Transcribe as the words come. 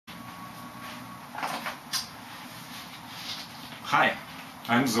Hi,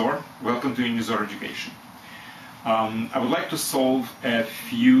 I'm Zor. Welcome to Unizor Education. I would like to solve a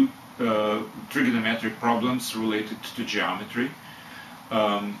few trigonometric problems related to geometry,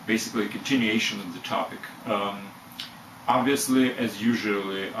 basically a continuation of the topic. Obviously, as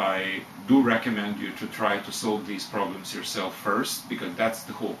usually, I do recommend you to try to solve these problems yourself first, because that's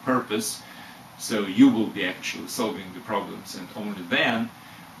the whole purpose. So you will be actually solving the problems, and only then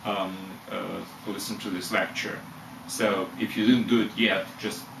listen to this lecture. So if you didn't do it yet,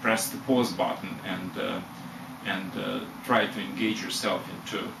 just press the pause button and try to engage yourself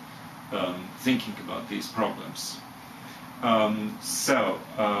into thinking about these problems.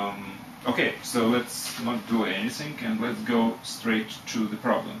 Okay, so let's not do anything and let's go straight to the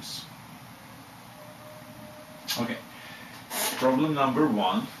problems. Okay, problem number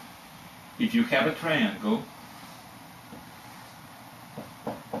 1. If you have a triangle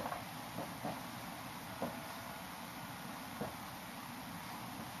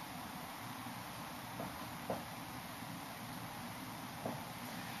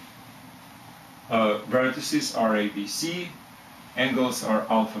vertices are ABC, angles are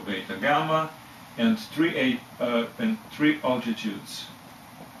alpha, beta, gamma, and three altitudes.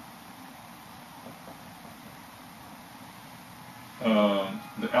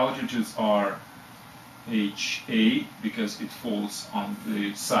 The altitudes are HA because it falls on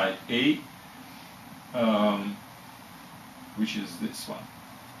the side A, which is this one.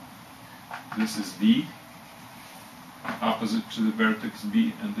 This is B, opposite to the vertex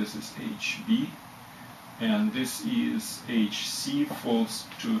B, and this is HB. And this is HC, falls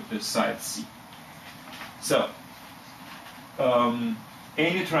to the side C. So,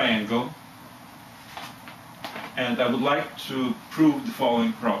 any triangle, and I would like to prove the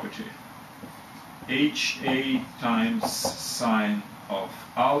following property. HA times sine of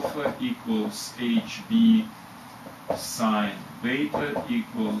alpha equals HB sine beta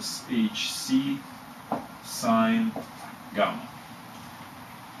equals HC sine gamma.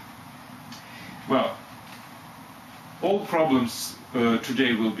 Well, all problems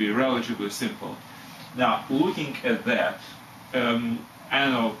today will be relatively simple. Now, looking at that, I don't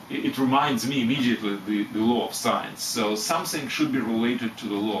know, it reminds me immediately the law of sines. So something should be related to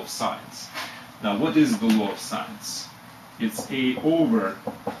the law of sines. Now, what is the law of sines? It's A over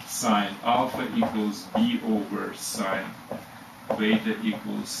sine alpha equals B over sine beta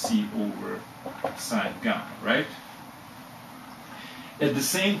equals C over sine gamma, right? At the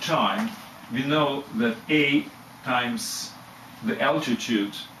same time, we know that A times the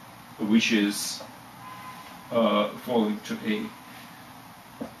altitude, which is falling to A,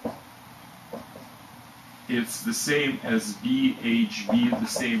 it's the same as BHB, the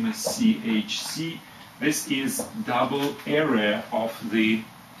same as CHC. This is double area of the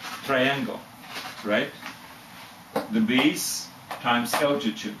triangle, right? The base times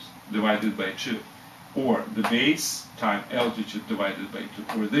altitude divided by 2, or the base times altitude divided by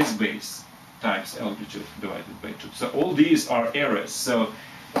 2, or this base times altitude divided by 2. So all these are areas. So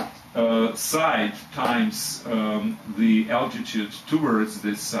side times the altitude towards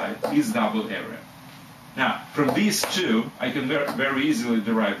this side is double area. Now, from these two, I can very easily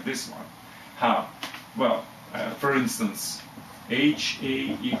derive this one. How? Well, for instance,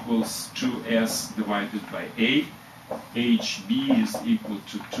 HA equals 2S divided by A, HB is equal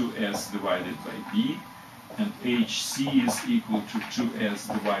to 2S divided by B, and HC is equal to 2S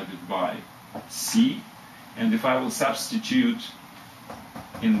divided by C. And if I will substitute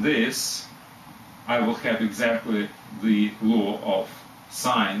in this, I will have exactly the law of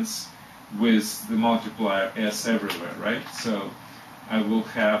sines with the multiplier S everywhere, right? So I will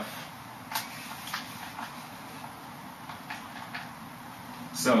have,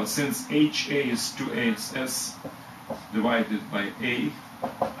 so since HA is 2S divided by A,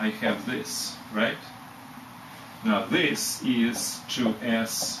 I have this, right? Now this is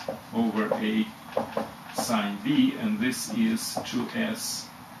 2S over A sine B, and this is 2S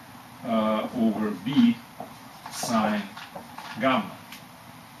over B sine gamma.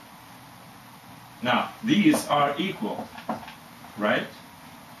 Now, these are equal, right?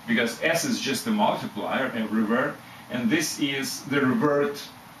 Because S is just a multiplier everywhere, and this is the reverted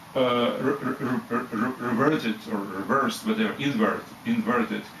or reversed, whatever,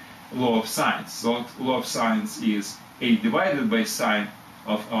 inverted law of sines. So law of sines is A divided by sine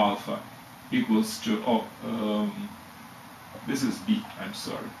of alpha equals to, this is B, I'm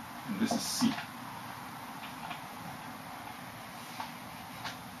sorry, and this is C.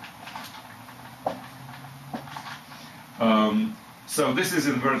 So this is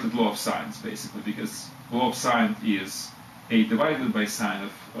inverted law of sines, basically, because law of sine is A divided by sine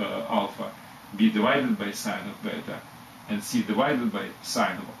of alpha, B divided by sine of beta, and c divided by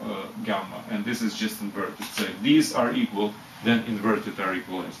sine of gamma, and this is just inverted. So if these are equal, then inverted are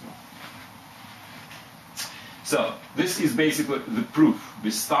equal as well. So this is basically the proof.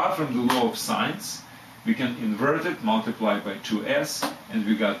 We start from the law of sines, we can invert it, multiply by 2s, and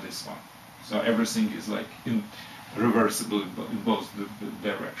we got this one. So everything is like reversible in both the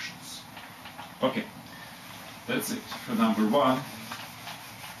directions. Okay, that's it for number 1.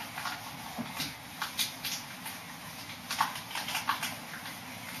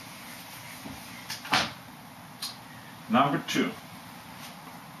 Number 2.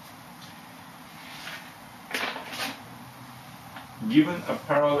 Given a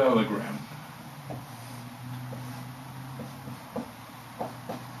parallelogram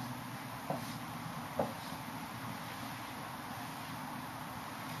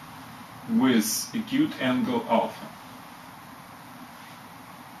with acute angle alpha,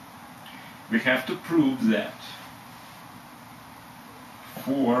 we have to prove that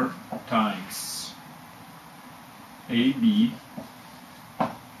 4 times AB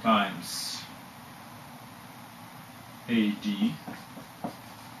times AD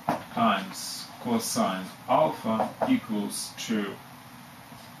times cosine alpha equals to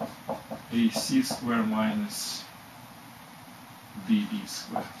AC square minus BD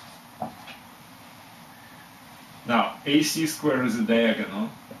square. Now, AC square is a diagonal,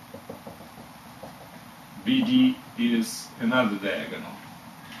 BD is another diagonal.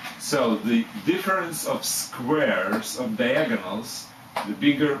 So the difference of squares of diagonals, the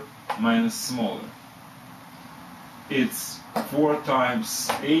bigger minus smaller. It's 4 times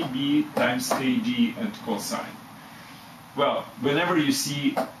AB times AD and cosine. Well, whenever you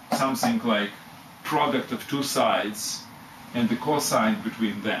see something like product of 2 sides and the cosine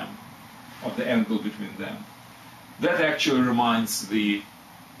between them, of the angle between them, that actually reminds the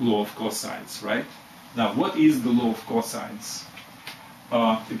law of cosines, right? Now, what is the law of cosines?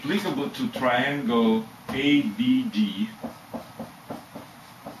 Applicable to triangle ABD,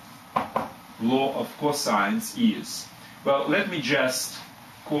 law of cosines is, well, let me just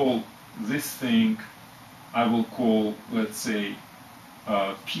call this thing, I will call, let's say,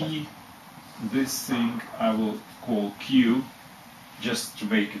 P, this thing I will call Q, just to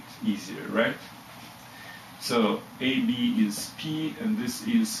make it easier, right? So AB is P and this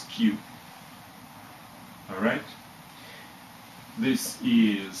is Q. Alright? This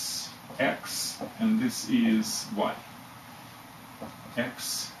is X and this is Y.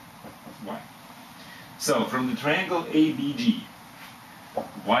 X, Y. So from the triangle ABD,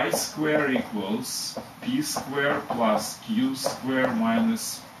 Y square equals P square plus Q square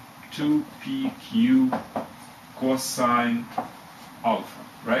minus 2PQ cosine alpha,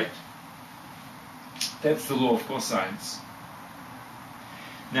 right? That's the law of cosines.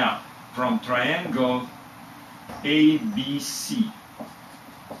 Now, from triangle ABC,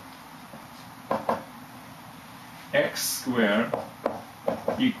 x squared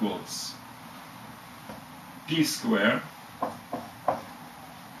equals p squared.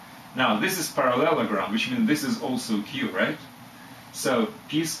 Now, this is parallelogram, which means this is also q, right? So,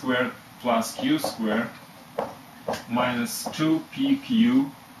 p squared plus q squared minus 2pq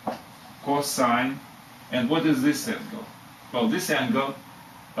cosine. And what is this angle? Well, this angle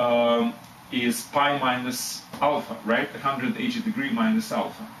is pi minus alpha, right? 180 degree minus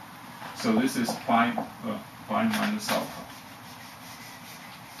alpha. So this is pi minus alpha.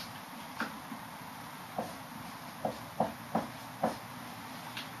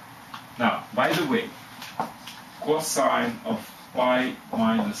 Now, by the way, cosine of pi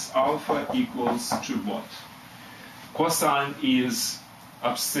minus alpha equals to what? Cosine is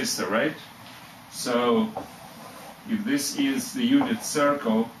abscissa, right? So if this is the unit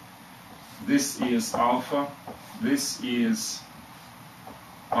circle, this is alpha, this is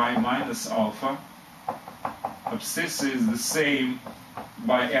pi minus alpha. Abscissa is the same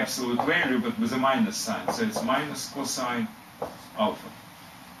by absolute value, but with a minus sign. So it's minus cosine alpha.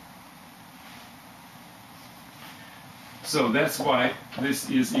 So that's why this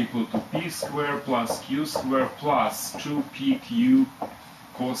is equal to p squared plus q squared plus 2pq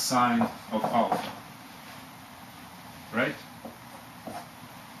cosine of alpha. Right?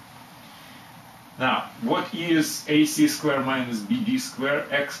 Now, what is AC squared minus BD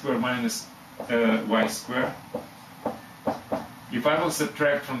squared, x squared minus y squared? If I will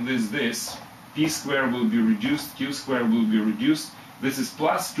subtract from this, p squared will be reduced, q squared will be reduced. This is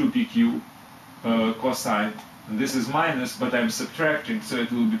plus 2pq cosine, and this is minus, but I'm subtracting, so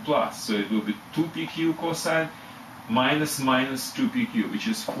it will be plus. So it will be 2pq cosine minus 2pq, which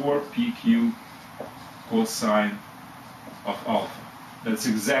is 4pq cosine of alpha. That's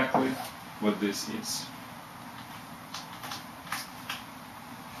exactly what this is.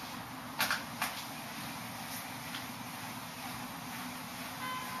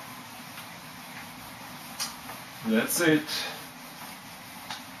 That's it.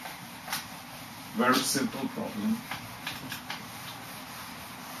 Very simple problem.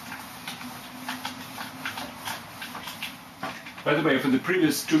 By the way, for the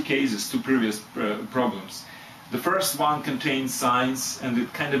previous two cases, two previous problems, the first one contains sines, and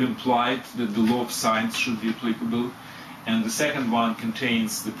it kind of implied that the law of sines should be applicable. And the second one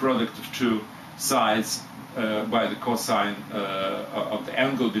contains the product of two sides by the cosine of the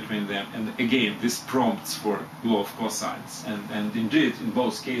angle between them. And again, this prompts for law of cosines. And indeed, in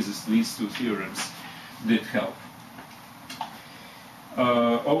both cases, these two theorems did help.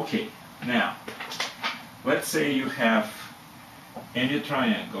 Okay, now, let's say you have any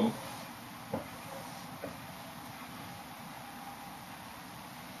triangle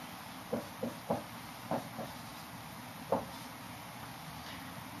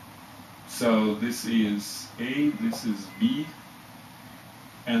so this is A, this is B,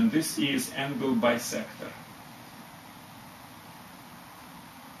 and this is angle bisector.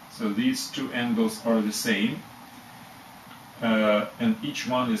 So these two angles are the same, and each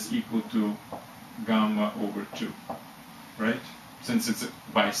one is equal to gamma over 2, right? Since it's a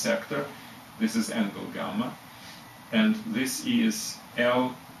bisector, this is angle gamma, and this is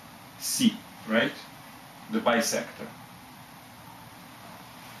LC, right? The bisector.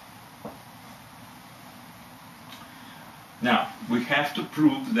 Now, we have to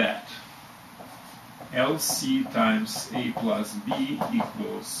prove that LC times A plus B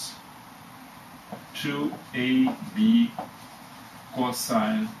equals 2AB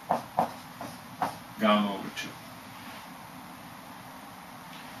cosine gamma over 2.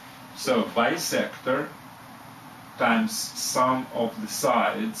 So bisector times sum of the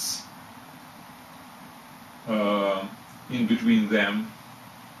sides in between them,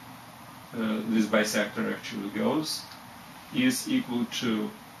 this bisector actually goes, is equal to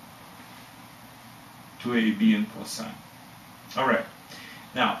 2AB in cosine. All right.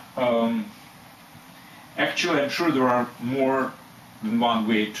 Now, actually, I'm sure there are more than one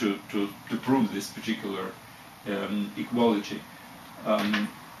way to prove this particular equality.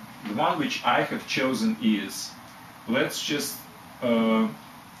 The one which I have chosen is, let's just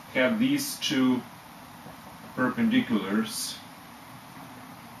have these two perpendiculars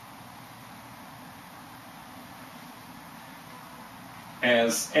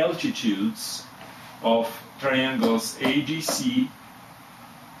as altitudes of triangles ADC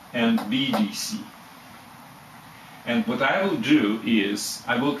and BDC. And what I will do is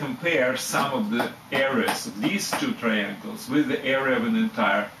I will compare some of the areas of these two triangles with the area of an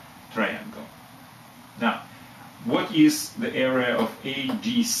entire triangle. Now, what is the area of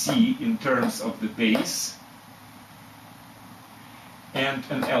ADC in terms of the base and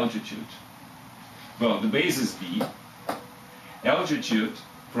an altitude? Well, the base is B. Altitude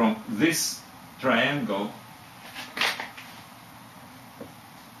from this triangle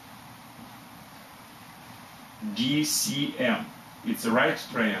DCM. It's a right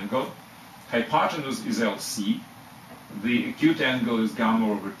triangle. Hypotenuse is LC. The acute angle is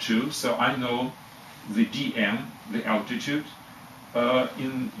gamma over 2. So I know the DM, the altitude,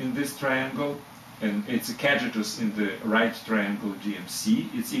 in this triangle, and it's a cagetus in the right triangle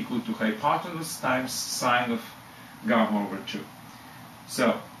DMC. It's equal to hypotenuse times sine of gamma over 2.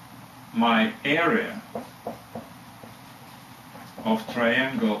 So my area of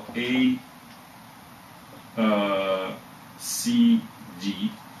triangle ACD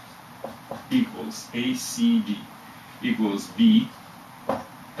equals ACD equals B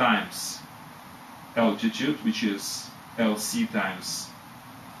times altitude, which is LC times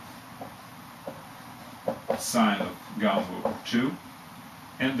sine of gamma over 2,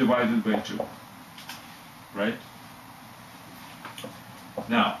 and divided by 2, right?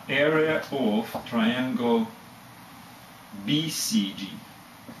 Now, area of triangle BCD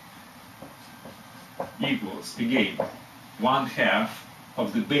equals, again, 1/2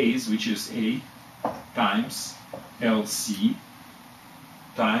 of the base, which is A, times LC,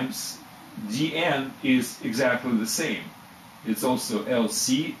 times DN is exactly the same. It's also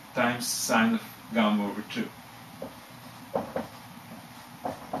LC times sine of gamma over 2.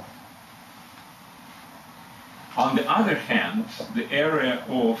 On the other hand, the area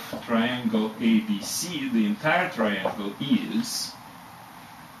of triangle ABC, the entire triangle, is,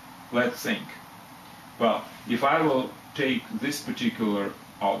 let's think, well, if I will take this particular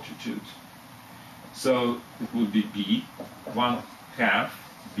altitude, so it would be B, 1/2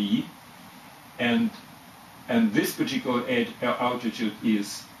 B, and this particular altitude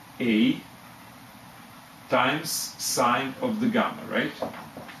is A times sine of the gamma, right?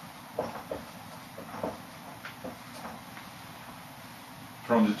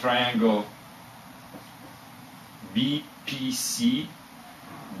 From the triangle BPC.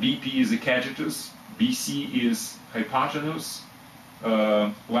 BP is the catetus, BC is hypotenuse,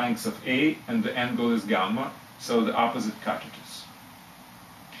 length of A, and the angle is gamma, so the opposite catetus.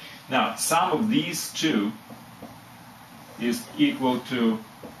 Now, sum of these two is equal to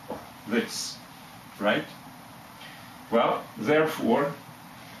this, right? Well, therefore,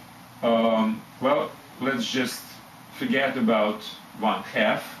 let's just forget about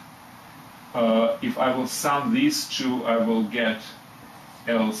 1/2. If I will sum these two, I will get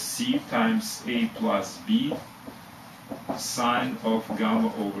LC times A plus B sine of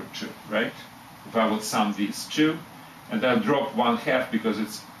gamma over 2, right? If I will sum these two, and I'll drop 1/2 because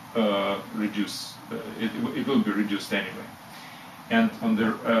it's reduced, it will be reduced anyway. And on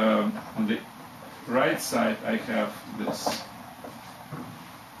the right side, I have this.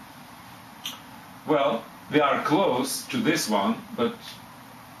 Well, they are close to this one, but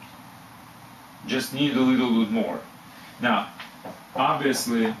just need a little bit more. Now,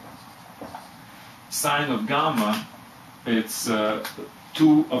 obviously, sine of gamma, it's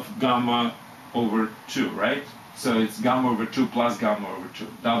 2 of gamma over 2, right? So it's gamma over 2 plus gamma over 2,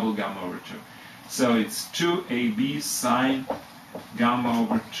 double gamma over 2. So it's 2AB sine gamma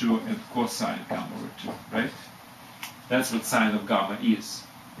over 2 and cosine gamma over 2, right? That's what sine of gamma is.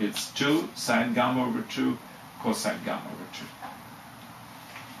 It's 2 sine gamma over 2, cosine gamma over 2.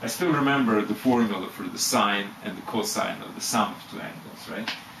 I still remember the formula for the sine and the cosine of the sum of two angles, right?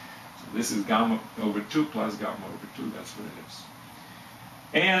 So this is gamma over 2 plus gamma over 2, that's what it is.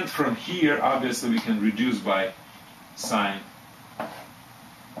 And from here, obviously, we can reduce by sine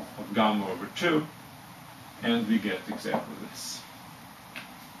of gamma over 2, and we get exactly this.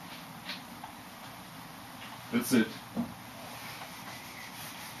 That's it.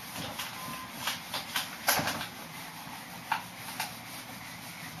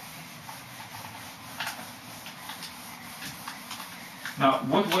 Now,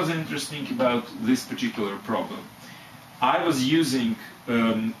 what was interesting about this particular problem? I was using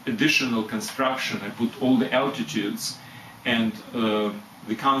additional construction. I put all the altitudes and the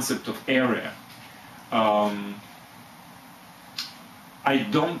concept of area. I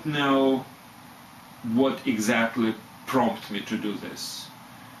don't know what exactly prompted me to do this.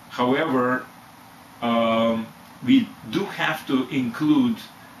 However, we do have to include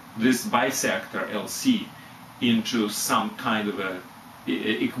this bisector LC into some kind of a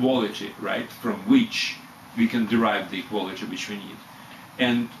equality, right, from which we can derive the equality which we need.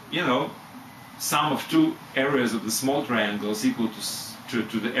 And, you know, sum of two areas of the small triangle is equal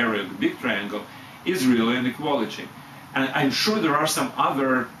to the area of the big triangle is really an equality. And I'm sure there are some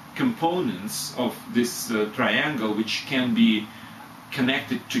other components of this triangle which can be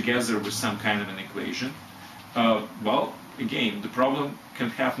connected together with some kind of an equation. Well, again, the problem can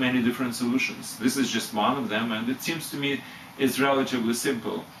have many different solutions. This is just one of them, and it seems to me it's relatively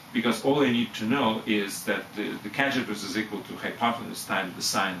simple, because all I need to know is that the catetus is equal to hypotenuse times the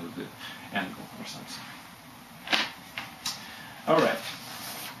sine of the angle or something. All right,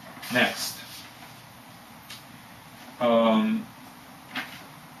 next.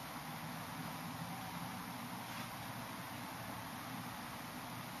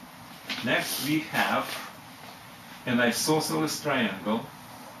 Next we have an isosceles triangle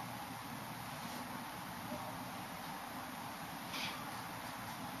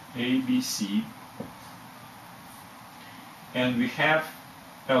ABC, and we have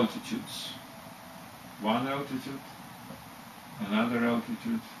altitudes. One altitude, another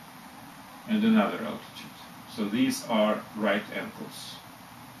altitude, and another altitude. So these are right angles.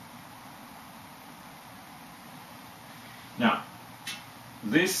 Now,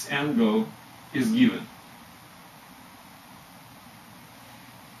 this angle is given.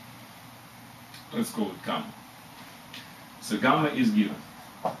 Let's call it gamma. So gamma is given.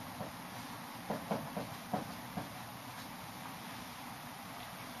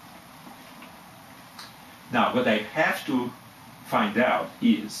 Now, what I have to find out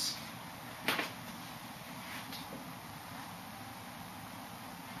is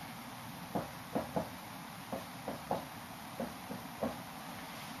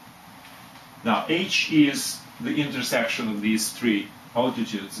now H is the intersection of these three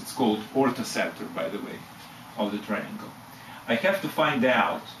altitudes. It's called orthocenter, by the way, of the triangle. I have to find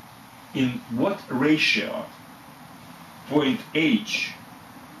out in what ratio point H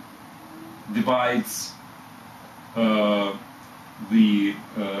divides the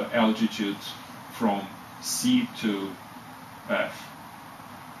altitude from C to F.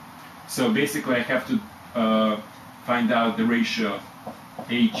 So basically I have to find out the ratio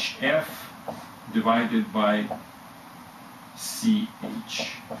HF divided by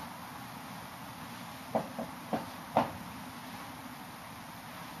CH.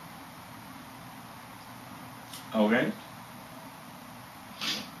 Okay?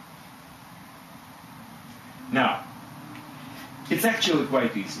 Now, it's actually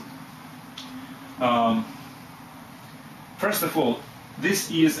quite easy. First of all, this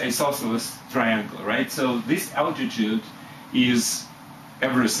is an isosceles triangle, right? So this altitude is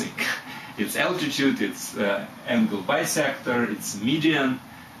everything. It's altitude, it's angle bisector, it's median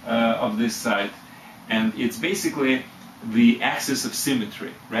of this side, and it's basically the axis of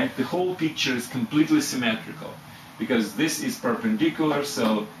symmetry, right? The whole picture is completely symmetrical because this is perpendicular,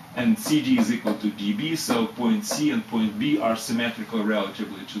 so and CD is equal to DB, so point C and point B are symmetrical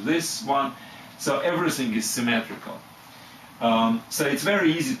relatively to this one, so everything is symmetrical. So it's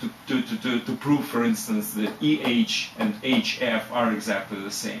very easy to prove, for instance, that EH and HF are exactly the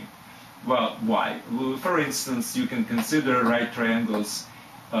same. Well, why? Well, for instance, you can consider right triangles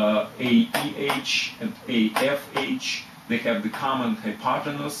AEH and AFH. They have the common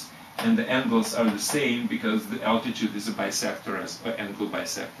hypotenuse, and the angles are the same because the altitude is a bisector, angle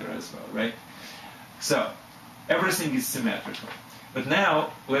bisector as well, right? So everything is symmetrical. But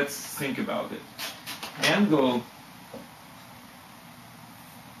now let's think about it. Angle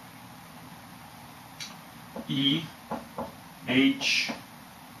EHC.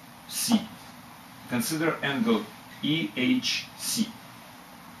 Consider angle EHC.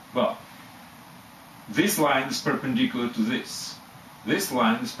 Well, this line is perpendicular to this. This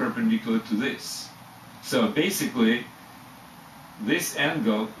line is perpendicular to this. So basically, this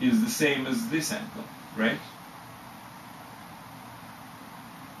angle is the same as this angle, right?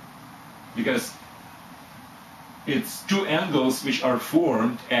 Because it's two angles which are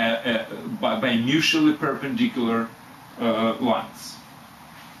formed by mutually perpendicular lines.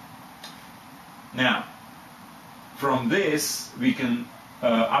 Now, from this we can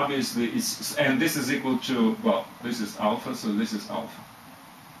obviously, and this is equal to, well, this is alpha, so this is alpha.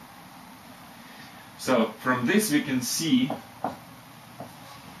 So from this we can see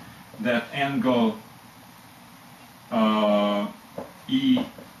that angle ECH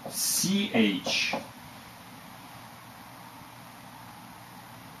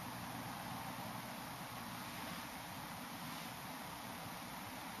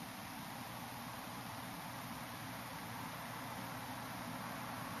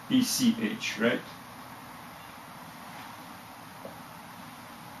ECH, right?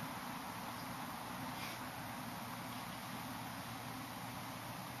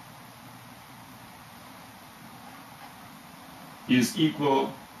 Is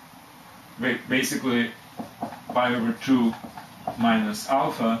equal, basically, pi over 2 minus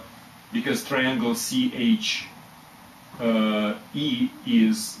alpha, because triangle CHE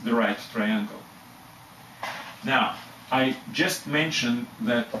is the right triangle. Now, I just mentioned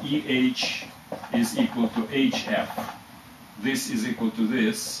that EH is equal to HF. This is equal to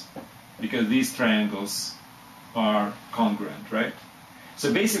this, because these triangles are congruent, right?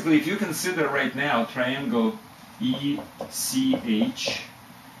 So basically, if you consider right now triangle ECH,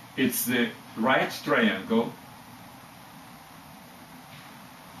 it's the right triangle.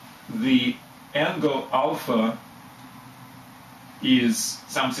 The angle alpha is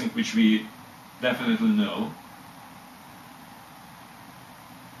something which we definitely know.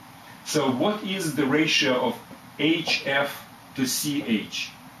 So what is the ratio of HF to CH?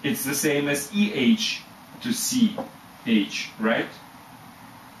 It's the same as EH to CH, right?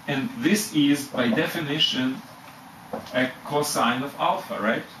 And this is, by definition, a cosine of alpha,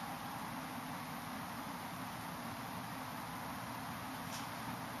 right?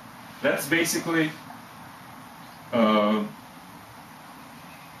 That's basically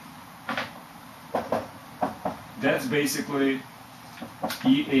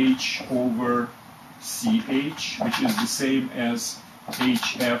EH over CH, which is the same as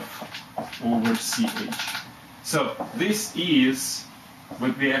HF over CH. So this is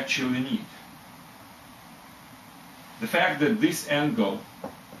what we actually need. The fact that this angle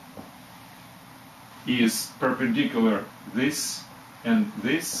is perpendicular this and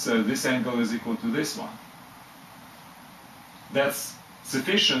this, so this angle is equal to this one. That's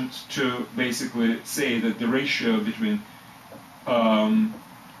sufficient to basically say that the ratio between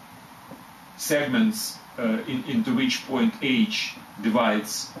segments into which point H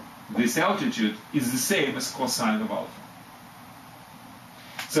divides this altitude is the same as cosine of alpha.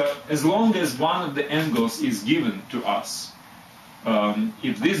 So as long as one of the angles is given to us,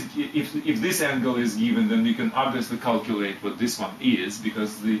 if this angle is given, then we can obviously calculate what this one is,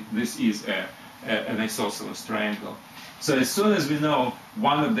 because this is an isosceles triangle. So as soon as we know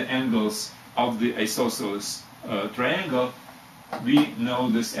one of the angles of the isosceles triangle, we know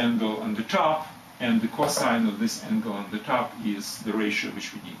this angle on the top, and the cosine of this angle on the top is the ratio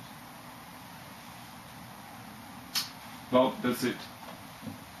which we need. Well, that's it.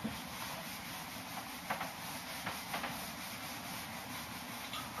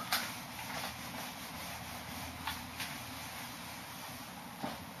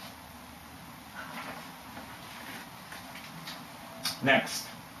 Next,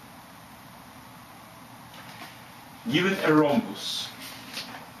 given a rhombus,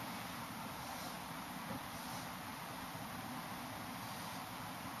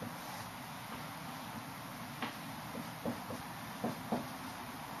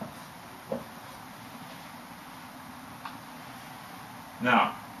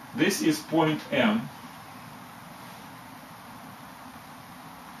 now this is point M,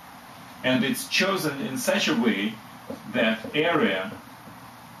 and it's chosen in such a way that area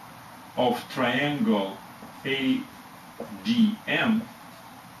of triangle ADM,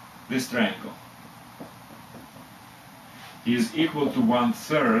 this triangle, is equal to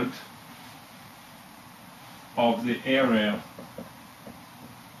 1/3 of the area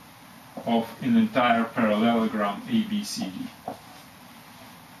of an entire parallelogram ABCD.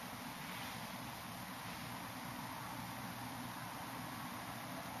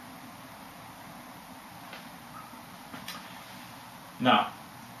 Now,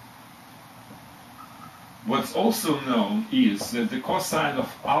 what's also known is that the cosine of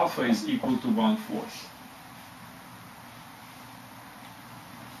alpha is equal to 1/4.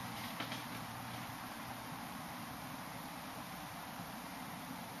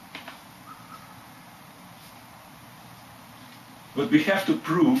 What we have to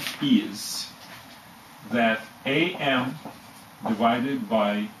prove is that AM divided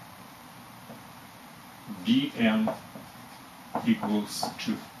by DM equals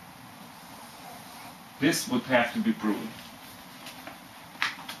 2. This would have to be proven.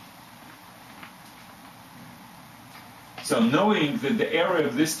 So knowing that the area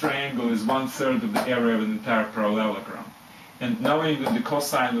of this triangle is 1/3 of the area of an entire parallelogram, and knowing that the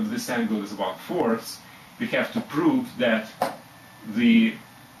cosine of this angle is 1/4, we have to prove that the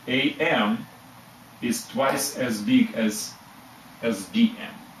AM is twice as big as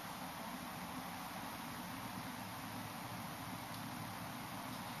DM.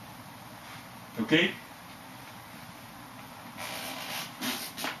 Okay?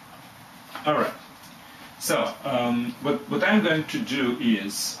 All right. So what I'm going to do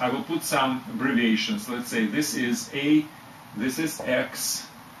is I will put some abbreviations. Let's say this is A, this is X,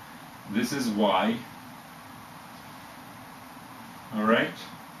 this is Y. All right.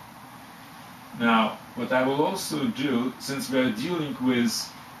 Now, what I will also do, since we are dealing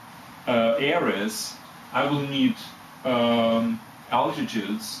with areas, I will need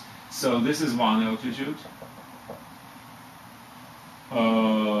altitudes. So this is one altitude,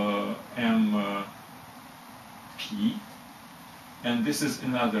 MP, and this is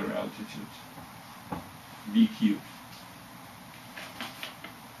another altitude, BQ.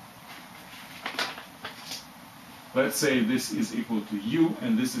 Let's say this is equal to U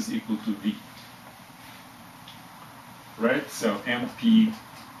and this is equal to V. Right? So MP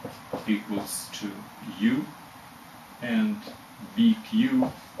equals to U and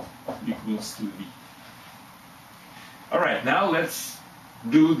BQ equals to V. All right, now let's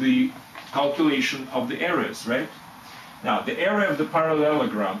do the calculation of the areas, right? Now, the area of the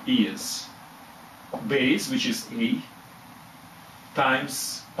parallelogram is base, which is A,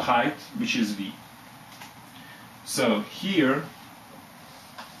 times height, which is V. So here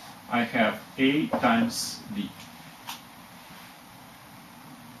I have A times V.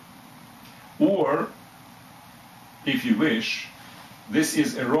 Or, if you wish, this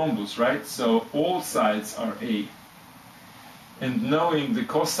is a rhombus, right? So all sides are A. And knowing the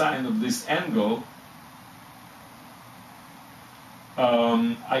cosine of this angle,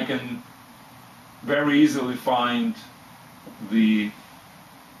 I can very easily find the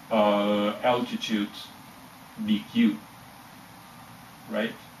altitude BQ,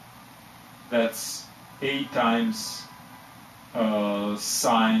 right? That's A times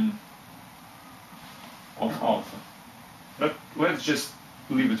sine of alpha. But let's just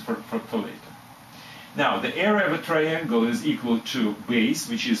leave it for later. Now, the area of a triangle is equal to base,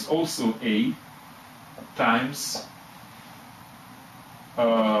 which is also A, times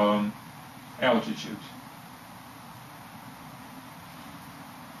altitude.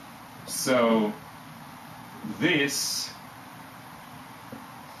 So this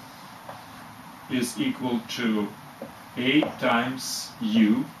is equal to A times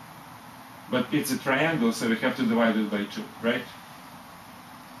U, but it's a triangle, so we have to divide it by 2, right?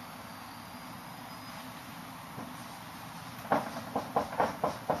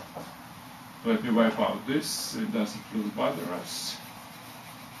 Let me wipe out this so it doesn't really bother us.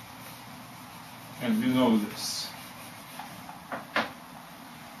 And we know this.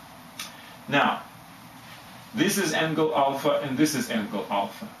 Now, this is angle alpha and this is angle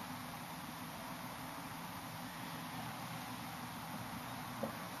alpha.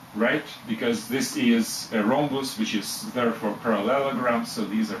 Right? Because this is a rhombus, which is therefore parallelogram, so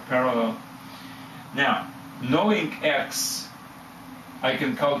these are parallel. Now, knowing x, I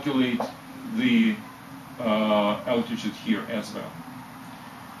can calculate the altitude here as well.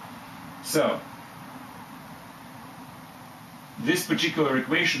 So, this particular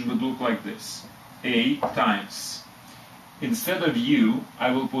equation would look like this. A times, instead of u,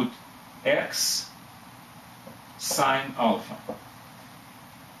 I will put x sine alpha.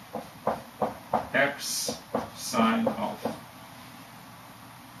 X sine alpha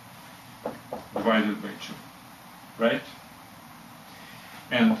divided by 2, right?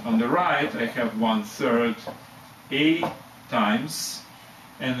 And on the right I have 1/3 a times,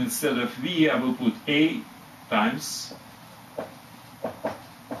 and instead of v I will put a times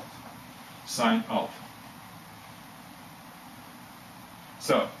sine alpha.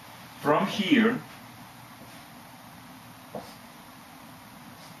 So from here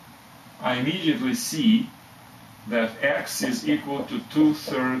I immediately see that x is equal to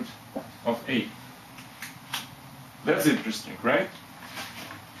 2/3 of a. That's interesting, right?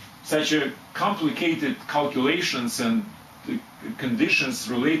 Such a complicated calculations and conditions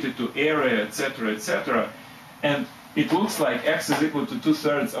related to area, etc., and it looks like x is equal to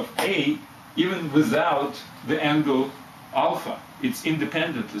 2/3 of a even without the angle alpha. It's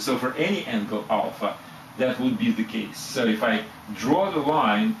independently. So for any angle alpha, that would be the case. So if I draw the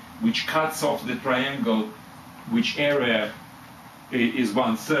line which cuts off the triangle, which area is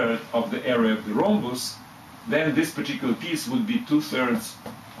 1/3 of the area of the rhombus, then this particular piece would be 2/3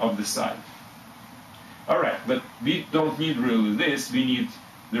 of the side. Alright, but we don't need really this, we need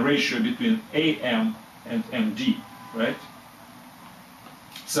the ratio between AM and MD, right?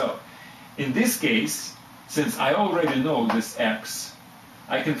 So, in this case, since I already know this x,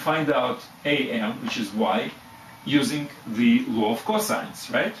 I can find out AM, which is y, using the law of cosines,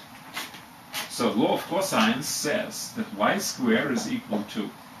 right? So law of cosines says that y squared is equal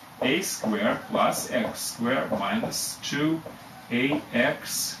to a squared plus x squared minus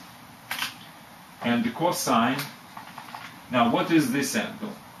 2ax, and the cosine. Now what is this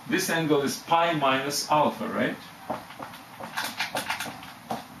angle? This angle is pi minus alpha, right?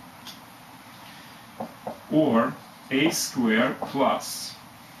 Or a squared plus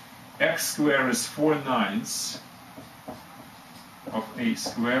x squared is 4/9 of a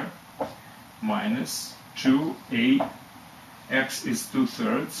squared minus 2a, x is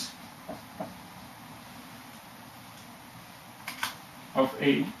 2/3 of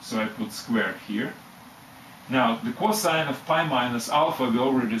a, so I put squared here. Now the cosine of pi minus alpha, we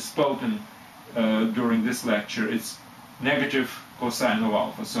already spoken during this lecture, it's negative cosine of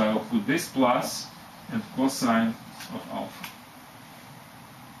alpha, so I'll put this plus and cosine of alpha.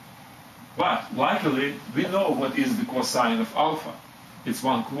 But luckily we know what is the cosine of alpha. It's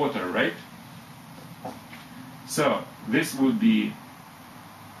 1/4, right? So this would be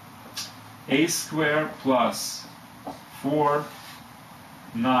a squared plus 4/9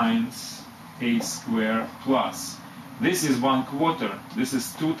 a squared plus. This is 1/4. This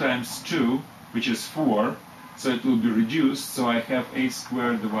is 2 times 2, which is 4. So it will be reduced. So I have a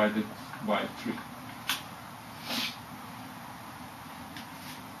squared divided by 3.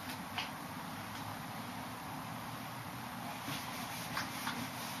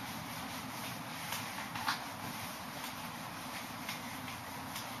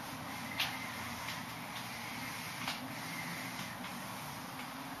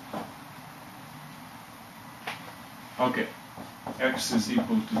 Okay, x is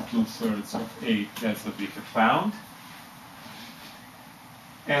equal to 2/3 of a, that's what we have found.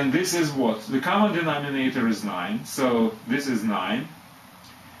 And this is what? The common denominator is 9, so this is 9,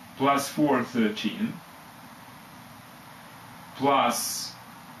 plus 4, 13, plus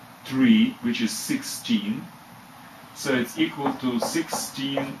 3, which is 16, so it's equal to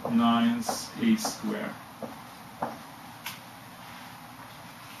 16/9 a squared.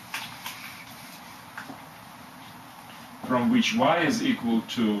 From which y is equal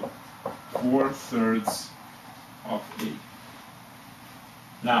to 4/3 of a.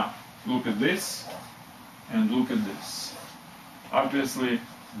 Now, look at this and look at this. Obviously,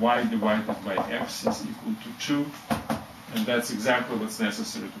 y divided by x is equal to 2, and that's exactly what's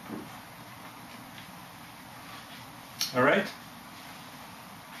necessary to prove. All right?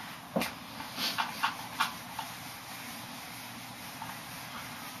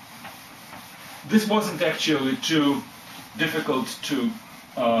 This wasn't actually too difficult to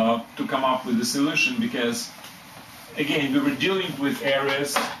come up with a solution, because again we were dealing with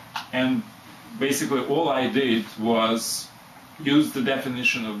areas, and basically all I did was use the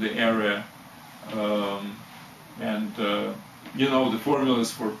definition of the area and you know the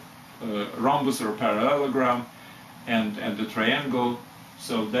formulas for rhombus or parallelogram and the triangle,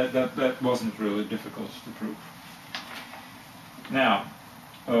 so that wasn't really difficult to prove. Now,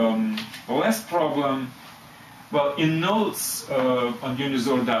 the last problem, well, in notes on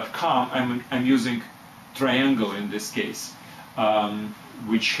Unizor.com, I'm using triangle in this case,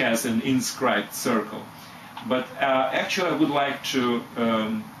 which has an inscribed circle. But actually, I would like to,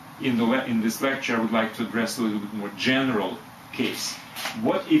 in this lecture, I would like to address a little bit more general case.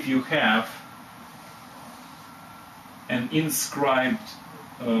 What if you have an inscribed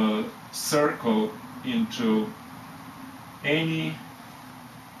circle into any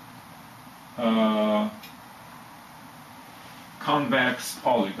convex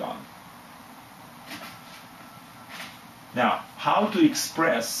polygon? Now, how to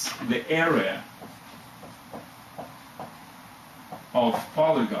express the area of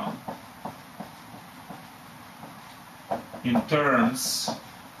polygon in terms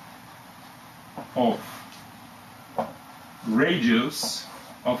of radius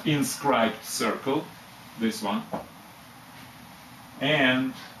of inscribed circle, this one,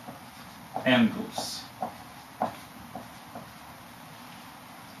 and angles.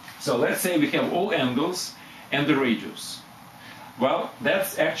 So let's say we have all angles and the radius. Well,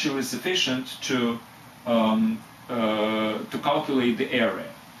 that's actually sufficient to calculate the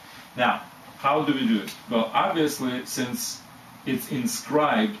area. Now, how do we do it? Well, obviously, since it's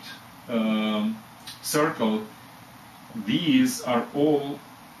inscribed circle, these are all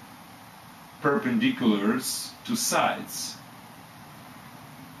perpendiculars to sides,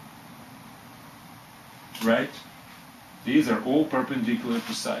 right? These are all perpendicular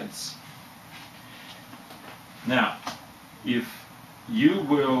to sides. Now, if you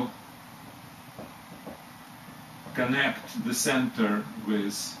will connect the center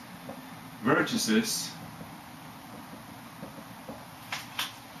with vertices,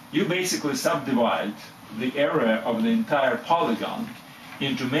 you basically subdivide the area of the entire polygon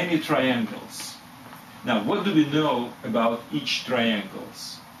into many triangles. Now, what do we know about each triangle?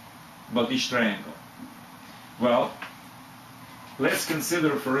 Well, let's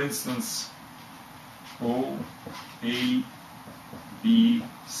consider, for instance, O, A, B,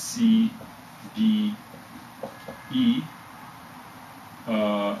 C, D, E,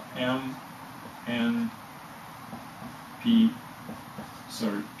 M, N, P,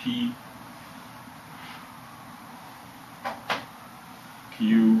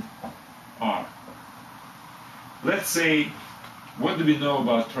 Q, R. Let's say, what do we know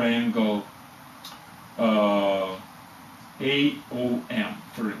about triangle AOM,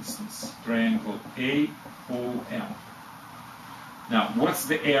 for instance? Triangle AOM. Now, what's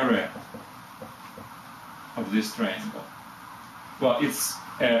the area of this triangle? Well, it's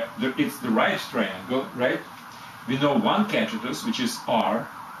the right triangle, right? We know one catetus, which is R,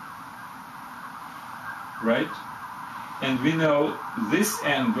 right? And we know this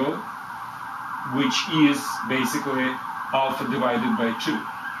angle, which is basically alpha divided by 2.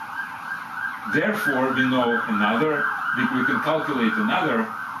 Therefore, we know another, we can calculate another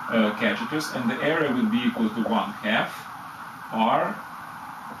catetus, and the area would be equal to 1/2 R,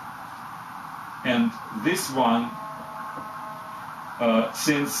 and this one,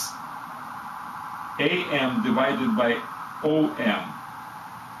 since AM divided by OM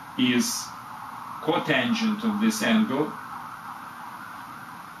is cotangent of this angle,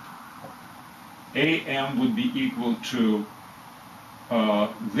 AM would be equal to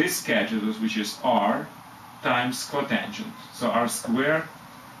this catetus, which is R, times cotangent. So R squared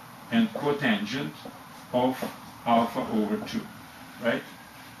and cotangent of alpha over 2, right?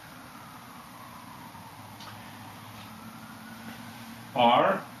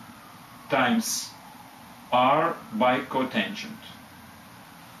 R times R by cotangent.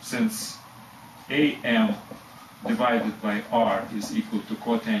 Since AM divided by R is equal to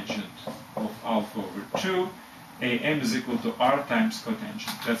cotangent of alpha over 2, AM is equal to R times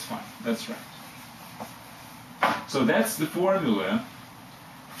cotangent. That's fine. That's right. So that's the formula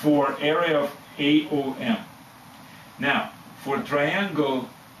for area of AOM. Now, for triangle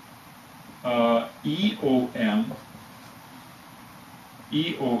EOM,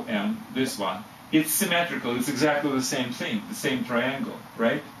 this one, it's symmetrical. It's exactly the same thing, the same triangle,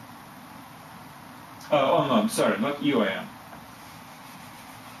 right? Oh no, I'm sorry, not EOM.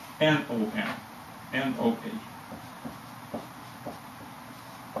 NOM. NOA.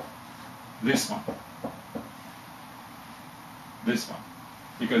 This one. This one.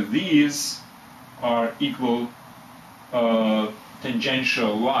 Because these are equal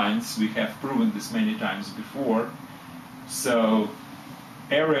tangential lines. We have proven this many times before. So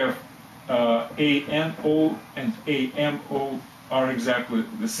area of ANO and AMO are exactly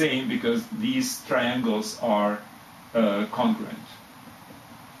the same because these triangles are congruent.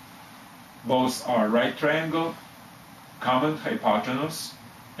 Both are right triangle, common hypotenuse,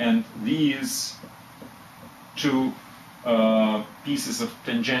 and these two pieces of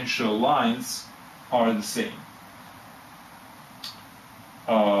tangential lines are the same.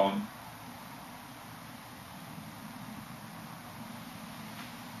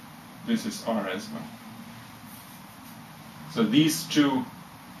 This is R as well. So these two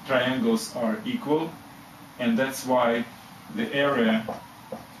triangles are equal, and that's why the area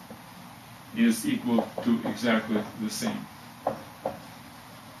is equal to exactly the same.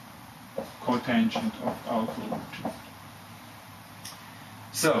 Cotangent of alpha over 2.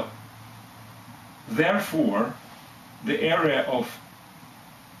 So, therefore, the area of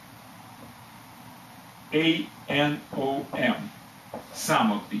ANOM,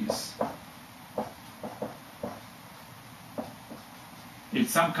 sum of these,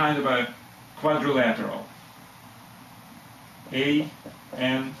 it's some kind of a quadrilateral.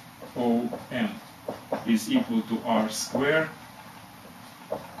 ANOM is equal to R squared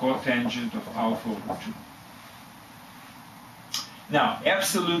cotangent of alpha over 2. Now,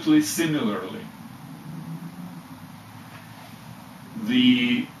 absolutely similarly,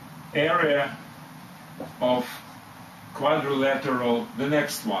 the area of quadrilateral, the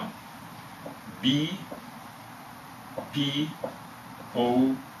next one,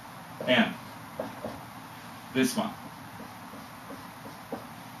 BPON, this one.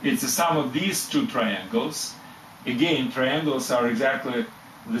 It's the sum of these two triangles. Again, triangles are exactly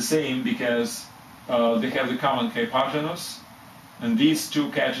the same because they have the common hypotenuse, and these two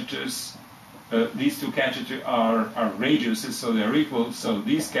catetus are radiuses, so they are equal. So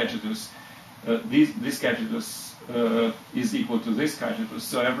this catetus, this catetus is equal to this catetus,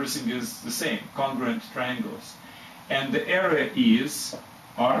 so everything is the same, congruent triangles. And the area is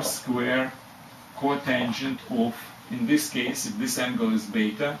R squared cotangent of, in this case, if this angle is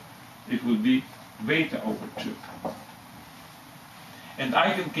beta, it would be beta over 2. And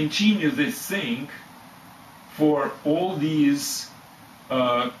I can continue this thing for all these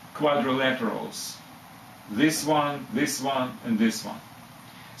quadrilaterals. This one, and this one.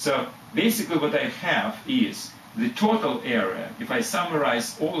 So basically what I have is the total area, if I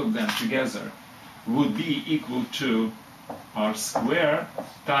summarize all of them together, would be equal to R squared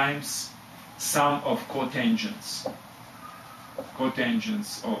times sum of cotangents.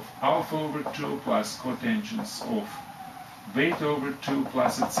 Cotangents of alpha over 2 plus cotangents of beta over 2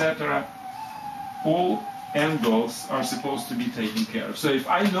 plus etc. All angles are supposed to be taken care of. So if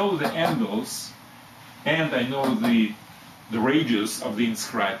I know the angles and I know the radius of the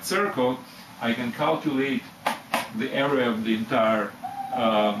inscribed circle, I can calculate the area of the entire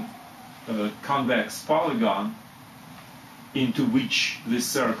convex polygon into which this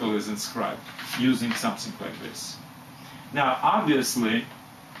circle is inscribed, using something like this. Now, obviously,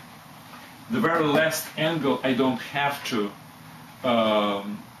 the very last angle I don't have to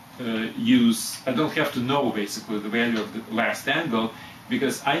use, I don't have to know basically the value of the last angle,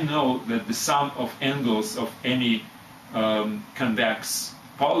 because I know that the sum of angles of any convex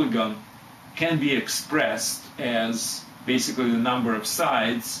polygon can be expressed as basically the number of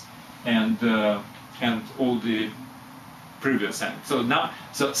sides and all the previous angles.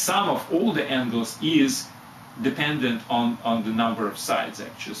 So sum of all the angles is dependent on the number of sides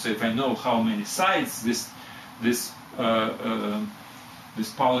actually. So if I know how many sides this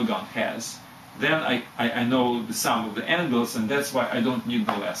polygon has, then I know the sum of the angles, and that's why I don't need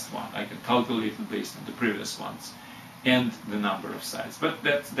the last one. I can calculate it based on the previous ones and the number of sides. But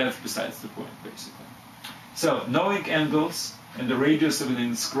that's besides the point, basically. So knowing angles and the radius of an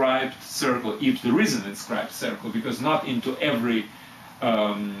inscribed circle, if there is an inscribed circle, because not into every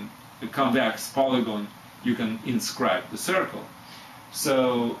convex polygon you can inscribe the circle.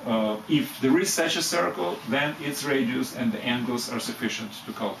 So if there is such a circle, then its radius and the angles are sufficient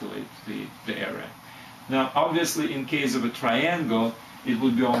to calculate the area. Now, obviously, in case of a triangle, it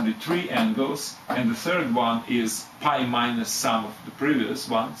would be only 3 angles, and the third one is pi minus sum of the previous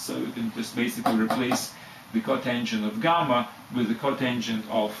one, so you can just basically replace the cotangent of gamma with the cotangent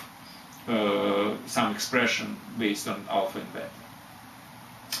of some expression based on alpha and beta.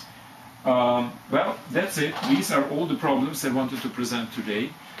 Well, that's it. These are all the problems I wanted to present today.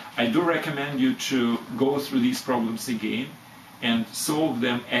 I do recommend you to go through these problems again and solve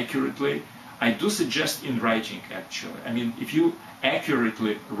them accurately. I do suggest in writing, actually. I mean, if you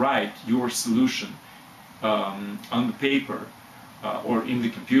accurately write your solution on the paper, or in the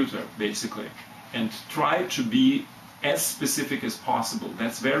computer, basically, and try to be as specific as possible.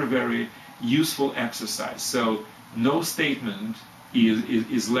 That's very, very useful exercise. So no statement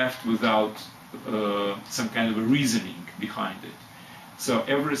is left without some kind of a reasoning behind it. So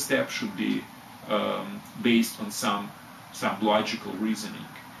every step should be based on some logical reasoning.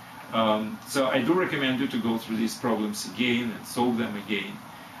 So I do recommend you to go through these problems again and solve them again.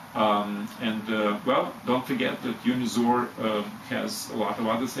 Well, don't forget that Unizor has a lot of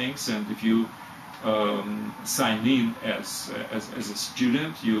other things, and if you sign in as a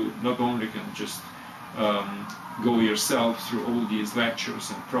student, you not only can just go yourself through all these lectures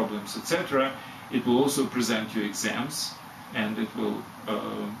and problems, etc. It will also present you exams, and it will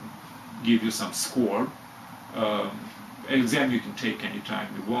give you some score. Exam you can take any time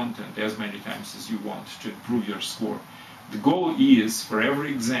you want and as many times as you want to improve your score. The goal is for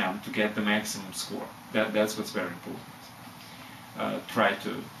every exam to get the maximum score. That's what's very important. Try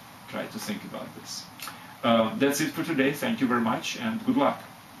to think about this. That's it for today. Thank you very much and good luck.